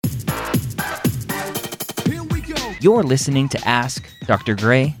You're listening to Ask Dr.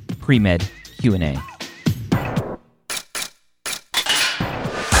 Gray Pre-Med Q&A.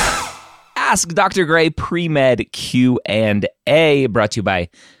 Ask Dr. Gray Pre-Med Q&A, brought to you by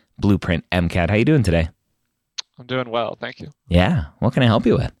Blueprint MCAT. How you doing today? I'm doing well, thank you. Yeah, what can I help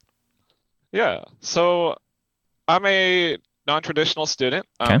you with? Yeah, so I'm a non-traditional student.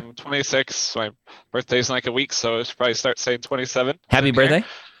 Okay. I'm 26. My birthday's in like a week, so I should probably start saying 27. Happy birthday.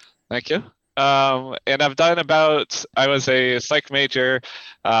 Thank you. And I was a psych major,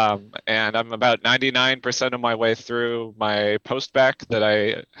 and I'm about 99% of my way through my post-bac that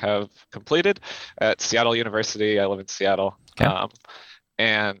I have completed at Seattle University. I live in Seattle. Okay.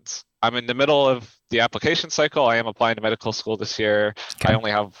 And I'm in the middle of the application cycle. I am applying to medical school this year. Okay. I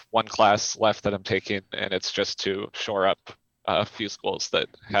only have one class left that I'm taking, and it's just to shore up a few schools that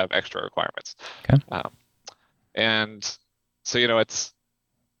have extra requirements. Okay. And so, it's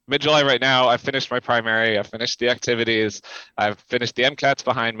mid-July right now. I've finished my primary. I've finished the activities. I've finished the MCATs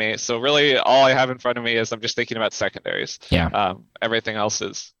behind me. So really all I have in front of me is I'm just thinking about secondaries. Yeah. Everything else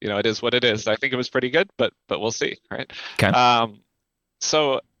is, it is what it is. I think it was pretty good, but we'll see, right? Okay.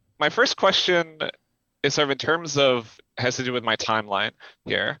 So my first question is sort of in terms of, has to do with my timeline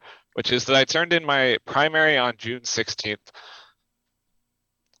here, which is that I turned in my primary on June 16th.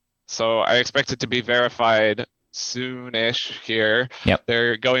 So I expect it to be verified soon-ish here. Yep.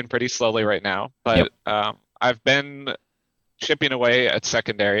 They're going pretty slowly right now, but I've been chipping away at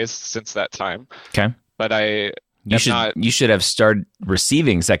secondaries since that time. Okay. But you should have started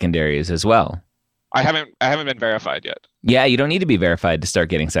receiving secondaries as well. I haven't been verified yet. Yeah, you don't need to be verified to start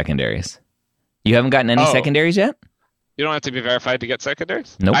getting secondaries. You haven't gotten any secondaries yet? You don't have to be verified to get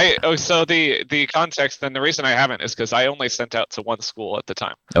secondaries? Nope. So the context, and the reason I haven't is because I only sent out to one school at the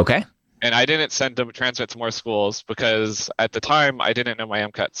time. Okay. And I didn't send them transmit to more schools because at the time I didn't know my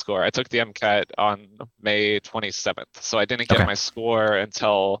MCAT score. I took the MCAT on May 27th, so I didn't get my score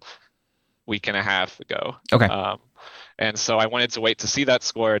until a week and a half ago. Okay. And so I wanted to wait to see that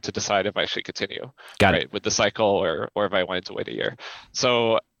score to decide if I should continue with the cycle or if I wanted to wait a year.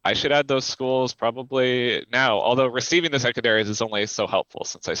 So I should add those schools probably now, although receiving the secondaries is only so helpful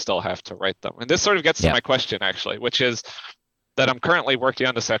since I still have to write them. And this sort of gets to my question, actually, which is that I'm currently working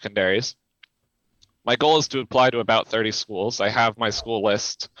on the secondaries. My goal is to apply to about 30 schools. I have my school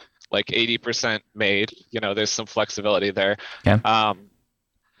list like 80% made. There's some flexibility there. Yeah.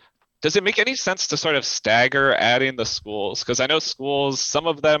 Does it make any sense to sort of stagger adding the schools? Because I know schools, some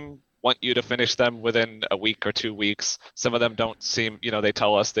of them want you to finish them within a week or 2 weeks. Some of them don't seem, they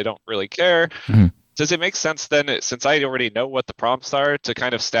tell us they don't really care. Mm-hmm. Does it make sense then, since I already know what the prompts are, to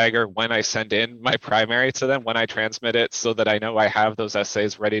kind of stagger when I send in my primary to them, when I transmit it, so that I know I have those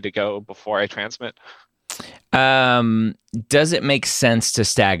essays ready to go before I transmit? Does it make sense to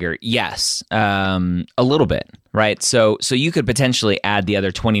stagger? Yes, a little bit, right? So you could potentially add the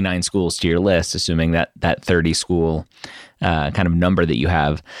other 29 schools to your list, assuming that 30 school kind of number that you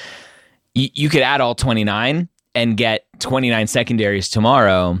have. You could add all 29 and get 29 secondaries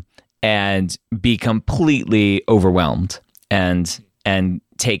tomorrow and be completely overwhelmed and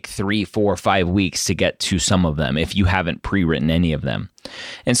take 3, 4, 5 weeks to get to some of them if you haven't pre-written any of them.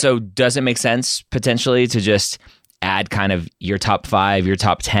 And so does it make sense potentially to just add kind of your top 5, your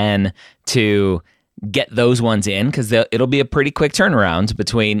top 10 to get those ones in? Because it'll be a pretty quick turnaround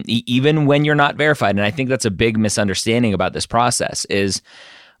between, even when you're not verified. And I think that's a big misunderstanding about this process is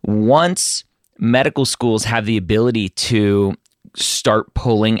once medical schools have the ability to start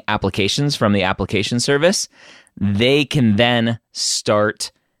pulling applications from the application service, they can then start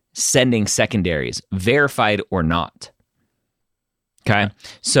sending secondaries, verified or not. Okay.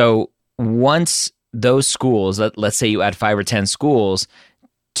 So once those schools, let's say you add 5 or 10 schools,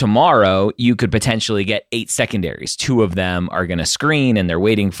 tomorrow you could potentially get 8 secondaries. 2 of them are going to screen and they're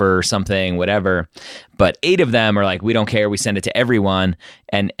waiting for something, whatever. But 8 of them are like, we don't care. We send it to everyone.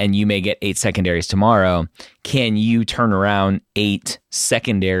 And you may get 8 secondaries tomorrow. Can you turn around 8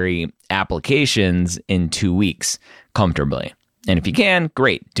 secondary applications in 2 weeks comfortably? And if you can,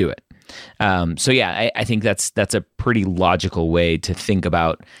 great, do it. I think that's a pretty logical way to think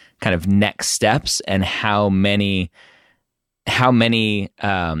about kind of next steps and how many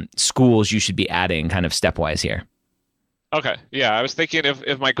schools you should be adding kind of stepwise here. Okay. Yeah. I was thinking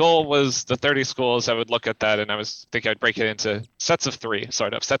if my goal was the 30 schools, I would look at that and I was thinking I'd break it into sets of 3,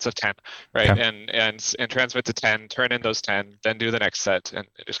 sort of sets of 10, right? Okay. And transmit to 10, turn in those 10, then do the next set and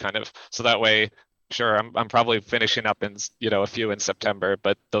just kind of, so that way, sure, I'm probably finishing up in, a few in September,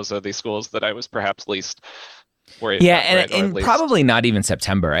 but those are the schools that I was perhaps least worried yeah, about. Right? And probably not even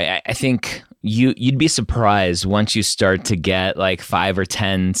September. I think you'd be surprised once you start to get like 5 or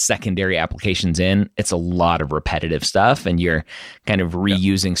 10 secondary applications in. It's a lot of repetitive stuff, and you're kind of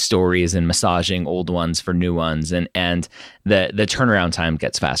reusing stories and massaging old ones for new ones, and the turnaround time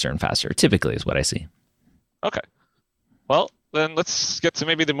gets faster and faster. Typically, is what I see. Okay, well then let's get to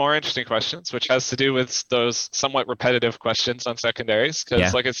maybe the more interesting questions, which has to do with those somewhat repetitive questions on secondaries.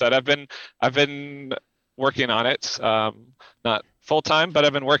 Because, like I said, I've been working on it, not full time, but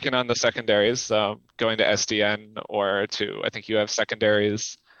I've been working on the secondaries, going to SDN or to, I think you have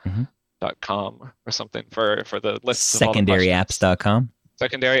secondaries.com or something for the list. Secondaryapps.com.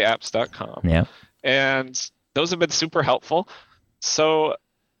 Secondaryapps.com. Yeah. And those have been super helpful. So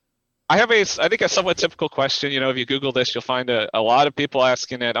I have I think a somewhat typical question. If you Google this, you'll find a lot of people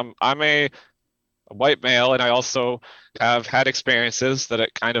asking it. I'm a white male, and I also have had experiences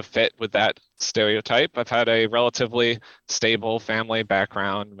that kind of fit with that stereotype. I've had a relatively stable family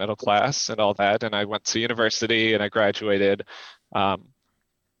background, middle class and all that, and I went to university and I graduated.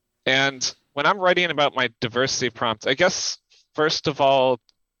 And when I'm writing about my diversity prompt, I guess, first of all,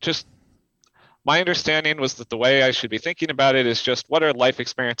 just my understanding was that the way I should be thinking about it is just what are life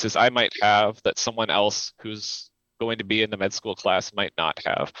experiences I might have that someone else who's going to be in the med school class might not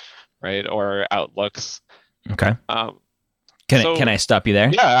have, right? Or outlooks. Okay. Can I stop you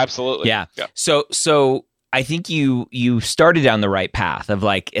there? Yeah, absolutely. Yeah. So I think you started down the right path of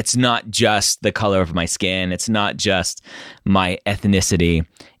like, it's not just the color of my skin. It's not just my ethnicity.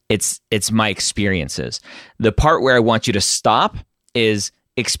 It's my experiences. The part where I want you to stop is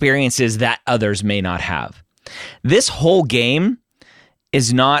experiences that others may not have. This whole game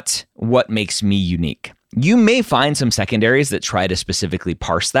is not what makes me unique. You may find some secondaries that try to specifically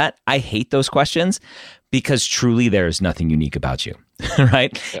parse that. I hate those questions because truly there is nothing unique about you,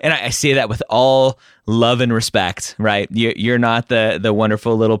 right? Yeah. And I say that with all love and respect, right? You're not the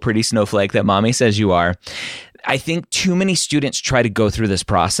wonderful little pretty snowflake that mommy says you are. I think too many students try to go through this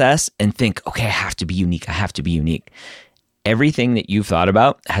process and think, okay, I have to be unique. I have to be unique. Everything that you've thought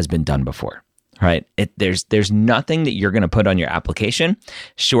about has been done before, right? There's nothing that you're going to put on your application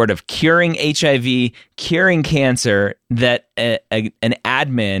short of curing HIV, curing cancer, that an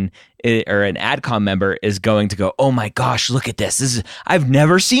admin or an AdCom member is going to go, oh my gosh, look at this. I've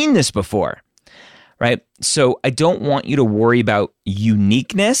never seen this before, right? So I don't want you to worry about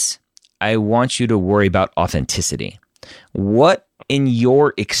uniqueness. I want you to worry about authenticity. What in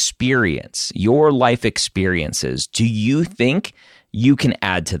your experience, your life experiences, do you think you can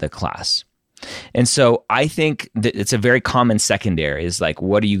add to the class? And so I think that it's a very common secondary is like,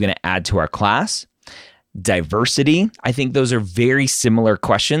 what are you going to add to our class? Diversity. I think those are very similar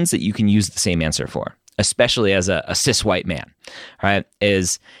questions that you can use the same answer for, especially as a cis white man, right?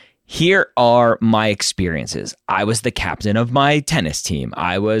 Here are my experiences. I was the captain of my tennis team.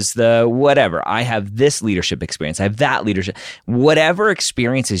 I was the whatever. I have this leadership experience. I have that leadership. Whatever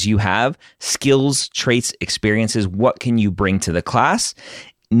experiences you have, skills, traits, experiences, what can you bring to the class?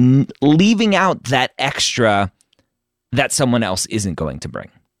 Leaving out that extra that someone else isn't going to bring.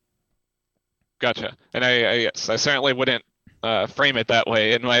 Gotcha. And I certainly wouldn't frame it that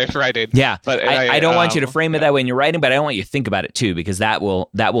way in my writing. Yeah, but I don't want you to frame it that way in your writing, but I don't want you to think about it too, because that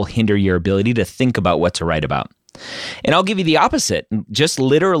will hinder your ability to think about what to write about. And I'll give you the opposite. Just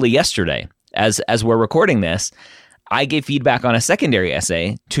literally yesterday, as we're recording this, I gave feedback on a secondary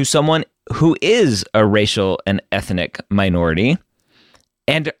essay to someone who is a racial and ethnic minority,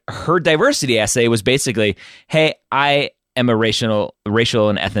 and her diversity essay was basically, "Hey, I am a racial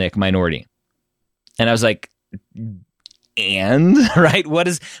and ethnic minority," and I was like, and right, what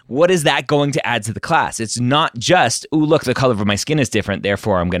is that going to add to the class? It's not just, ooh, look, the color of my skin is different,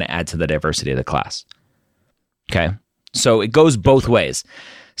 therefore I'm going to add to the diversity of the class. Okay, so it goes both ways.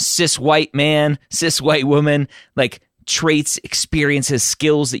 Cis white man, cis white woman, like traits, experiences,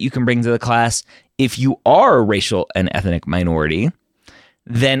 skills that you can bring to the class. If you are a racial and ethnic minority,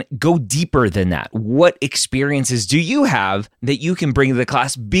 then go deeper than that. What experiences do you have that you can bring to the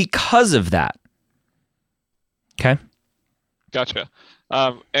class because of that? Okay. Gotcha.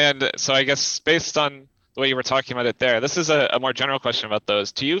 And so I guess based on the way you were talking about it there, this is a more general question about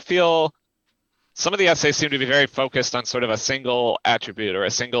those. Do you feel some of the essays seem to be very focused on sort of a single attribute or a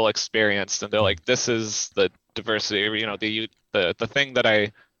single experience, and they're like, this is the diversity, or, the thing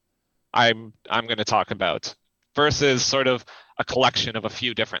that I'm going to talk about, versus sort of a collection of a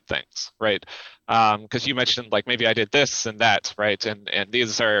few different things, right? Because you mentioned like maybe I did this and that, right? And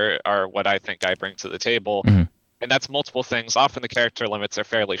these are what I think I bring to the table. Mm-hmm. And that's multiple things. Often the character limits are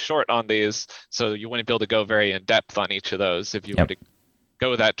fairly short on these, so you wouldn't be able to go very in depth on each of those if you were to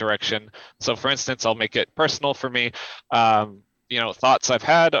go that direction. So for instance, I'll make it personal for me. Thoughts I've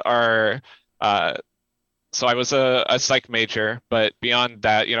had are, so I was a psych major, but beyond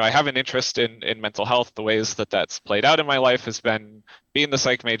that, I have an interest in mental health. The ways that that's played out in my life has been being the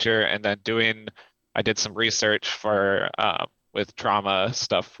psych major and then I did some research for with trauma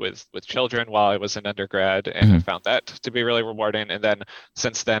stuff with children while I was in undergrad, and I found that to be really rewarding. And then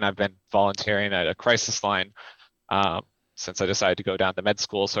since then, I've been volunteering at a crisis line since I decided to go down the med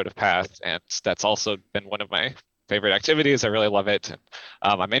school sort of path, and that's also been one of my favorite activities. I really love it, and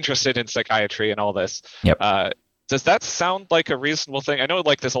I'm interested in psychiatry and all this. Yep. Does that sound like a reasonable thing? I know,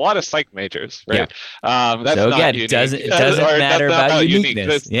 like, there's a lot of psych majors, right? Yeah. That's so not again, unique. Doesn't matter about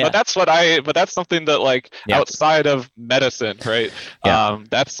uniqueness. Yeah. But that's something that, like, outside of medicine, right? Yeah.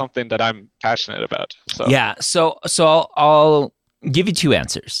 That's something that I'm passionate about. So. Yeah. So I'll give you two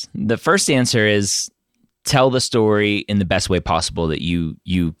answers. The first answer is tell the story in the best way possible that you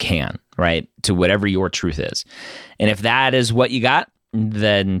can, right? To whatever your truth is. And if that is what you got,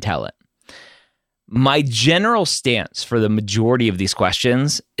 then tell it. My general stance for the majority of these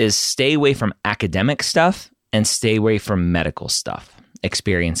questions is stay away from academic stuff and stay away from medical stuff,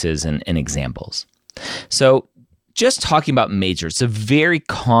 experiences and examples. So just talking about majors, it's a very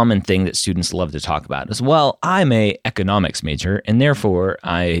common thing that students love to talk about as well. I'm a economics major and therefore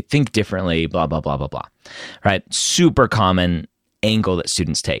I think differently, blah, blah, blah, blah, blah, right? Super common angle that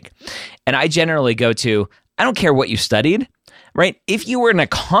students take. And I generally go to, I don't care what you studied, right? If you were an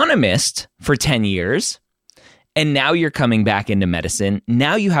economist for 10 years and now you're coming back into medicine,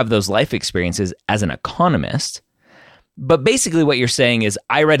 now you have those life experiences as an economist. But basically what you're saying is,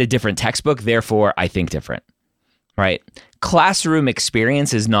 I read a different textbook, therefore I think different, right? Classroom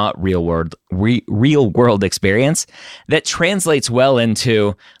experience is not real world experience that translates well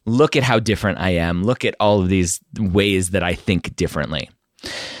into, look at how different I am. Look at all of these ways that I think differently.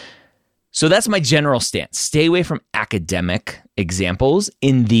 So that's my general stance. Stay away from academic examples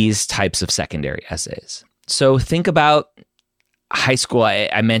in these types of secondary essays. So think about high school.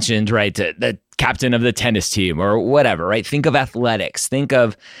 I mentioned, right, the captain of the tennis team or whatever, right? Think of athletics. Think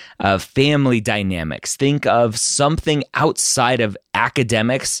of family dynamics. Think of something outside of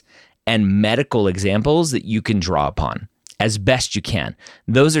academics and medical examples that you can draw upon as best you can.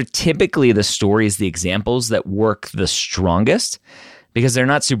 Those are typically the stories, the examples that work the strongest, because they're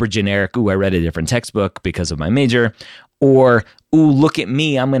not super generic. Ooh, I read a different textbook because of my major. Or, ooh, look at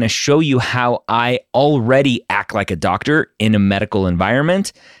me. I'm going to show you how I already act like a doctor in a medical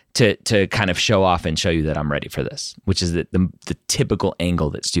environment to kind of show off and show you that I'm ready for this, which is the typical angle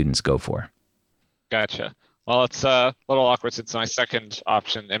that students go for. Gotcha. Well, it's a little awkward since my second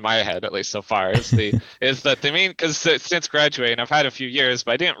option in my head, at least so far, is because since graduating, I've had a few years,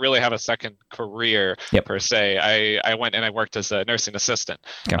 but I didn't really have a second career per se. I went and I worked as a nursing assistant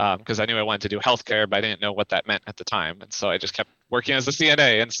because I knew I wanted to do healthcare, but I didn't know what that meant at the time, and so I just kept working as a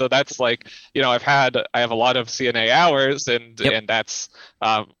CNA. And so that's like, I have a lot of CNA hours, and that's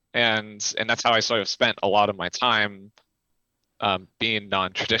and that's how I sort of spent a lot of my time. Being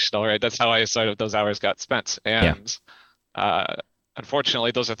non-traditional, right? That's how those hours got spent. And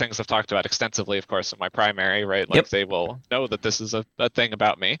unfortunately, those are things I've talked about extensively, of course, in my primary, right? Like they will know that this is a thing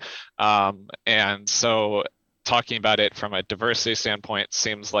about me. And so talking about it from a diversity standpoint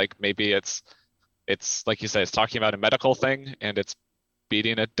seems like maybe it's like you said, it's talking about a medical thing and it's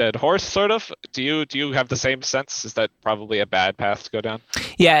beating a dead horse, sort of. Do you have the same sense? Is that probably a bad path to go down?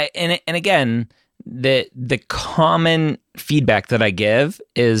 Yeah. And again, the common feedback that I give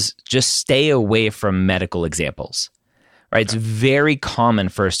is just stay away from medical examples, right? Okay. It's very common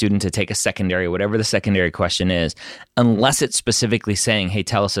for a student to take a secondary, whatever the secondary question is, unless it's specifically saying, hey,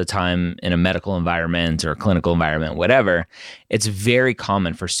 tell us a time in a medical environment or a clinical environment, whatever. It's very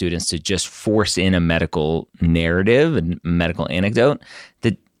common for students to just force in a medical narrative and medical anecdote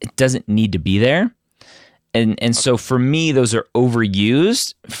that it doesn't need to be there. And so for me, those are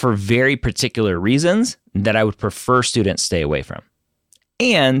overused for very particular reasons that I would prefer students stay away from.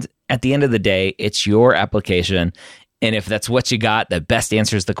 And at the end of the day, it's your application. And if that's what you got that best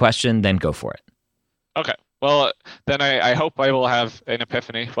answers the question, then go for it. Okay. Well, then I hope I will have an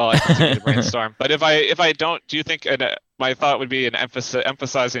epiphany while I continue to brainstorm. But if I don't, do you think my thought would be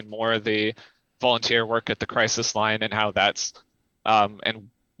emphasizing more the volunteer work at the crisis line and how that's and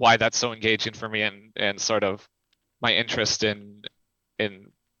why that's so engaging for me and sort of my interest in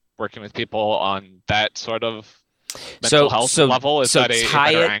working with people on that sort of mental health level? Is that a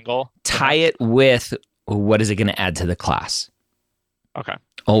better angle? Tie it with what is it going to add to the class? Okay.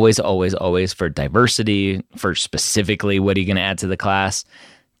 Always, always, always for diversity, for specifically what are you going to add to the class?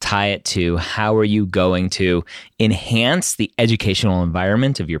 tie it to how are you going to enhance the educational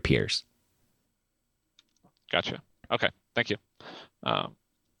environment of your peers. Gotcha. Okay, thank you.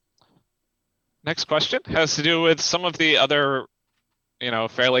 Next question has to do with some of the other,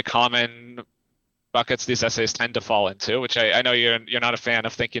 fairly common buckets these essays tend to fall into, which I know you're not a fan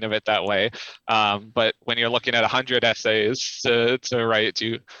of thinking of it that way. But when you're looking at 100 essays to write,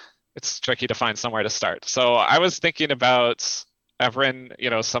 it's tricky to find somewhere to start. So I was thinking about, I've written,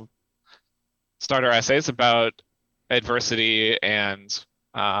 some starter essays about adversity and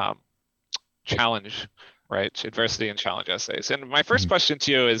challenge, right? Adversity and challenge essays. And my first question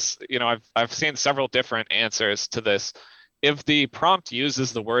to you is, I've seen several different answers to this. If the prompt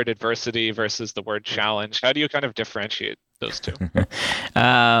uses the word adversity versus the word challenge, how do you kind of differentiate those two?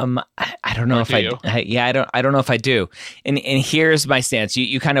 I don't know if I don't know if I do. And here's my stance.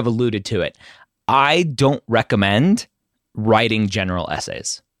 You kind of alluded to it. I don't recommend writing general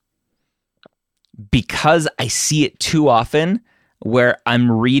essays because I see it too often where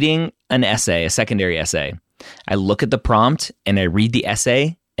I'm reading an essay, a secondary essay. I look at the prompt and I read the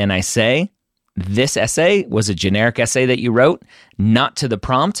essay and I say, this essay was a generic essay that you wrote, not to the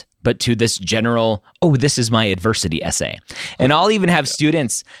prompt, but to this general, this is my adversity essay. And I'll even have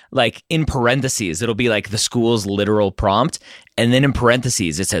students like in parentheses, it'll be like the school's literal prompt. And then in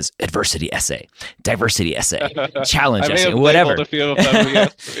parentheses, it says adversity essay, diversity essay, challenge essay, whatever. A few of them,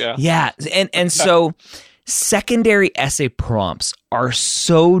 yeah. Yeah. And so secondary essay prompts are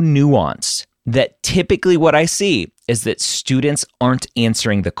so nuanced that typically what I see is that students aren't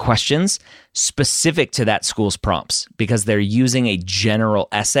answering the questions specific to that school's prompts because they're using a general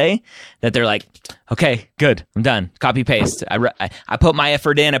essay that they're like, okay, good, I'm done. Copy paste. I put my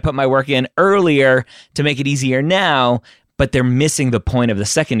effort in, I put my work in earlier to make it easier now, but they're missing the point of the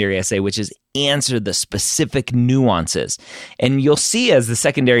secondary essay, which is answer the specific nuances. And you'll see as the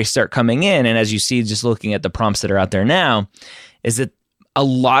secondaries start coming in, and as you see just looking at the prompts that are out there now, is that a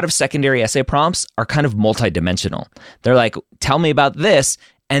lot of secondary essay prompts are kind of multidimensional. They're like, tell me about this,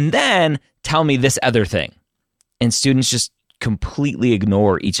 and then tell me this other thing. And students just completely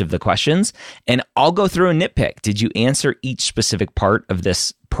ignore each of the questions. And I'll go through and nitpick. Did you answer each specific part of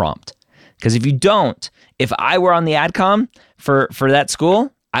this prompt? Because if you don't, if I were on the AdCom for that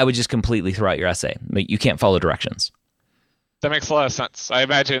school, I would just completely throw out your essay. You can't follow directions. That makes a lot of sense. I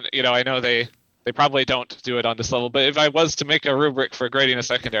imagine, I know they probably don't do it on this level, but if I was to make a rubric for grading a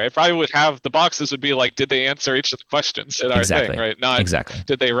secondary, I probably would have the boxes would be like, did they answer each of the questions in our thing, right? Not exactly.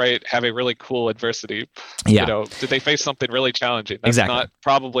 Did they have a really cool adversity? Yeah. Did they face something really challenging? That's not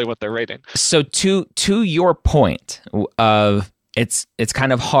probably what they're rating. So to your point of it's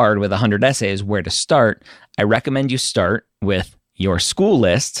kind of hard with 100 essays where to start, I recommend you start with your school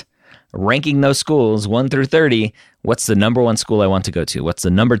list, ranking those schools 1 through 30. What's the number 1 school I want to go to? What's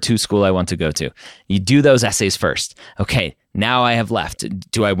the number 2 school I want to go to? You do those essays first. Okay, now I have left.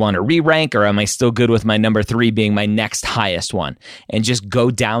 Do I want to re-rank or am I still good with my number 3 being my next highest one? And just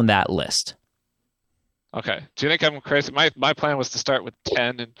go down that list. Okay. Do you think I'm crazy? My plan was to start with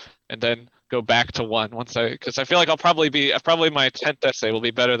 10 and then go back to 1 because I feel like probably my 10th essay will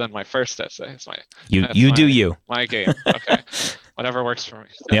be better than my first essay. My game. Okay. Whatever works for me.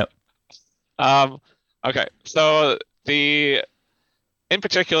 Yep. Okay, so in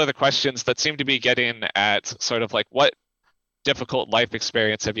particular, the questions that seem to be getting at sort of like what difficult life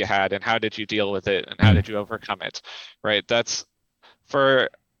experience have you had and how did you deal with it and how did you overcome it, right? And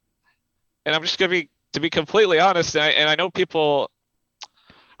I'm just going to be completely honest, and I know people,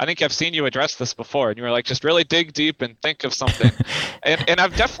 I think I've seen you address this before, and you were like, just really dig deep and think of something. and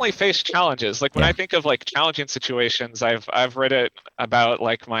I've definitely faced challenges. Like when I think of like challenging situations, I've read it about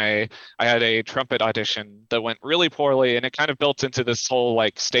like I had a trumpet audition that went really poorly, and it kind of built into this whole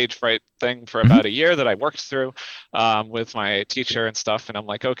like stage fright thing for about a year that I worked through with my teacher and stuff. And I'm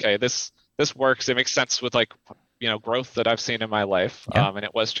like, okay, this works. It makes sense with like growth that I've seen in my life, and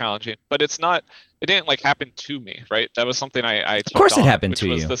it was challenging, but it didn't like happen to me, right? That was something I took of course on, it happened to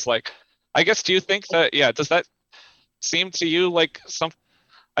was you. This like, I guess, do you think that does that seem to you like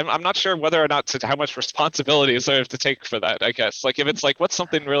I'm not sure whether or not how much responsibility is there to take for that, I guess. Like if it's like, what's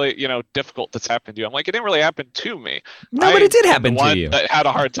something really, difficult that's happened to you? I'm like, it didn't really happen to me. No, but it did happen to you. That had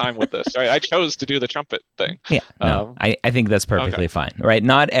a hard time with this, right? I chose to do the trumpet thing. Yeah, no, I think that's perfectly fine, right?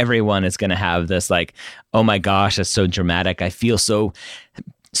 Not everyone is going to have this like, oh my gosh, that's so dramatic. I feel so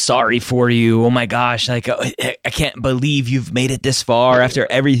sorry for you. Oh my gosh, like I can't believe you've made it this far after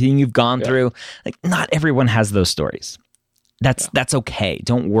everything you've gone through. Like not everyone has those stories. That's okay.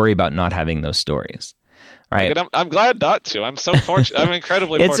 Don't worry about not having those stories, right? I'm glad not to. I'm so fortunate. I'm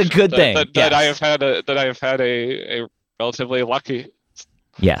incredibly it's fortunate. A good thing that I have had a relatively lucky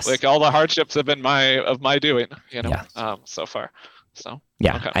Yes. Like all the hardships have been of my doing, so far. So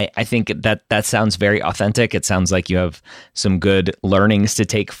yeah, okay. I think that sounds very authentic. It sounds like you have some good learnings to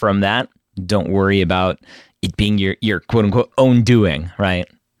take from that. Don't worry about it being your quote unquote own doing, right?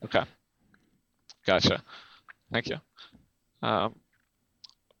 Okay. Gotcha. Thank you.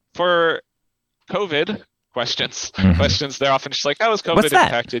 For COVID questions, they're often just like, how has COVID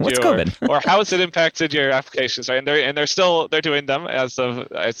impacted you? COVID? Or how has it impacted your applications? Right? And they're doing them as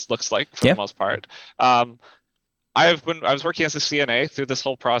it looks like for the most part. I was working as a CNA through this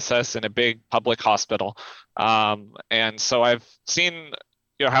whole process in a big public hospital, and so I've seen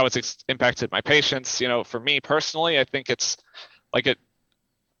how it's impacted my patients. For me personally, I think it's like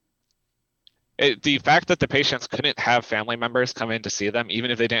the fact that the patients couldn't have family members come in to see them,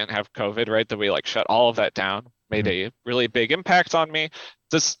 even if they didn't have COVID, right? That we shut all of that down, made a really big impact on me.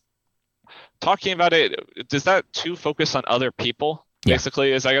 Talking about it, does that too focus on other people?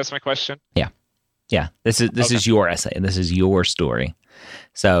 Basically, is I guess my question. Yeah, this is your essay. This is your story.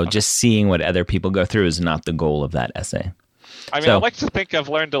 So just seeing what other people go through is not the goal of that essay. I mean, I like to think I've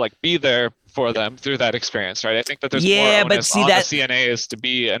learned to be there for them through that experience, right? I think that there's more onus on the CNAs to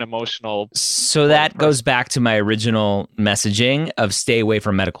be an emotional. So that goes back to my original messaging of stay away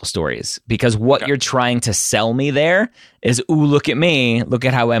from medical stories, because what you're trying to sell me there is, ooh, look at me, look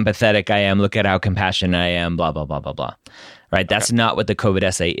at how empathetic I am, look at how compassionate I am, blah, blah, blah, blah, blah. Right? That's not what the COVID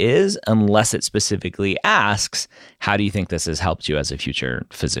essay is, unless it specifically asks, how do you think this has helped you as a future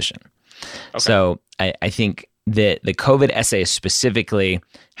physician? Okay. So I think the COVID essay is specifically,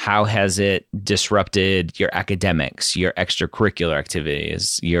 how has it disrupted your academics, your extracurricular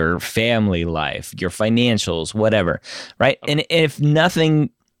activities, your family life, your financials, whatever, right? Okay. And if nothing,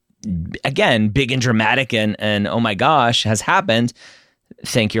 again, big and dramatic and oh my gosh has happened,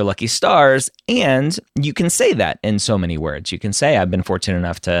 thank your lucky stars. And you can say that in so many words. You can say, I've been fortunate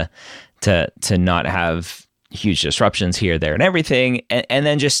enough to not have huge disruptions here, there, and everything, and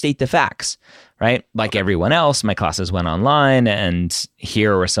then just state the facts, right? Like everyone else, my classes went online, and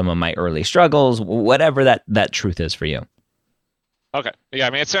here were some of my early struggles, whatever that truth is for you. Okay. Yeah, I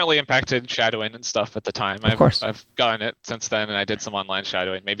mean, it certainly impacted shadowing and stuff at the time. Of course. I've gotten it since then, and I did some online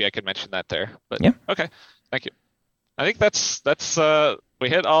shadowing. Maybe I could mention that there. But yeah. Okay. Thank you. I think that's we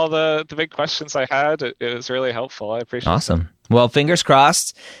hit all the big questions I had. It was really helpful. I appreciate it. Awesome. Well, fingers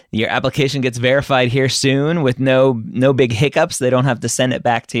crossed, your application gets verified here soon with no big hiccups. They don't have to send it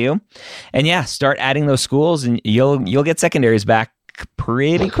back to you. And yeah, start adding those schools, and you'll get secondaries back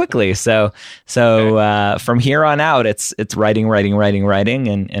pretty quickly. So from here on out, it's writing,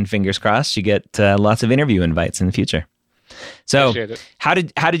 and fingers crossed you get lots of interview invites in the future. So how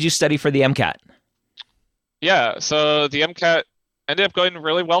did you study for the MCAT? Yeah, so the MCAT ended up going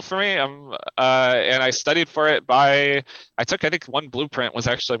really well for me. And I studied for it I think one Blueprint was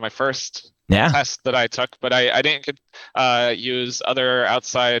actually my first test that I took, but I didn't use other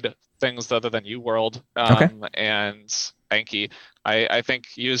outside things other than UWorld and Anki. I think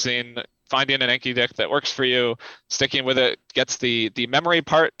finding an Anki deck that works for you, sticking with it, gets the memory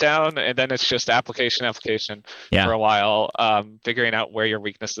part down, and then it's just application for a while, figuring out where your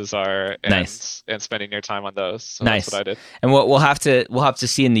weaknesses are and spending your time on those. So that's what I did. And we'll have to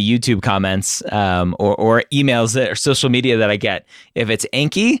see in the YouTube comments or emails or social media that I get if it's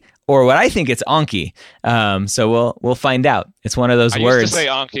Anki or what I think it's Anki. So we'll find out. It's one of those words. I used to say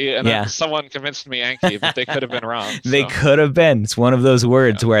Anki, and someone convinced me Anki, but they could have been wrong. They could have been. It's one of those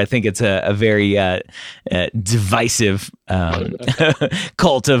words where I think it's a very divisive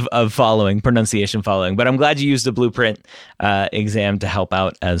cult of pronunciation following. But I'm glad you used the Blueprint exam to help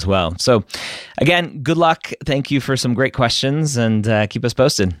out as well. So again, good luck. Thank you for some great questions, and keep us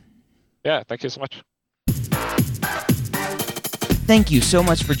posted. Yeah, thank you so much. Thank you so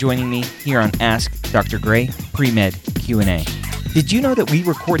much for joining me here on Ask Dr. Gray Pre-Med Q&A. Did you know that we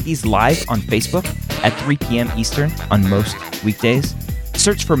record these live on Facebook at 3 p.m. Eastern on most weekdays?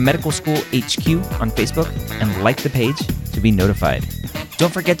 Search for Medical School HQ on Facebook and like the page to be notified.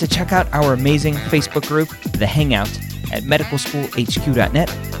 Don't forget to check out our amazing Facebook group, The Hangout, at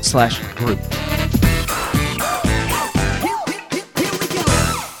medicalschoolhq.net/group.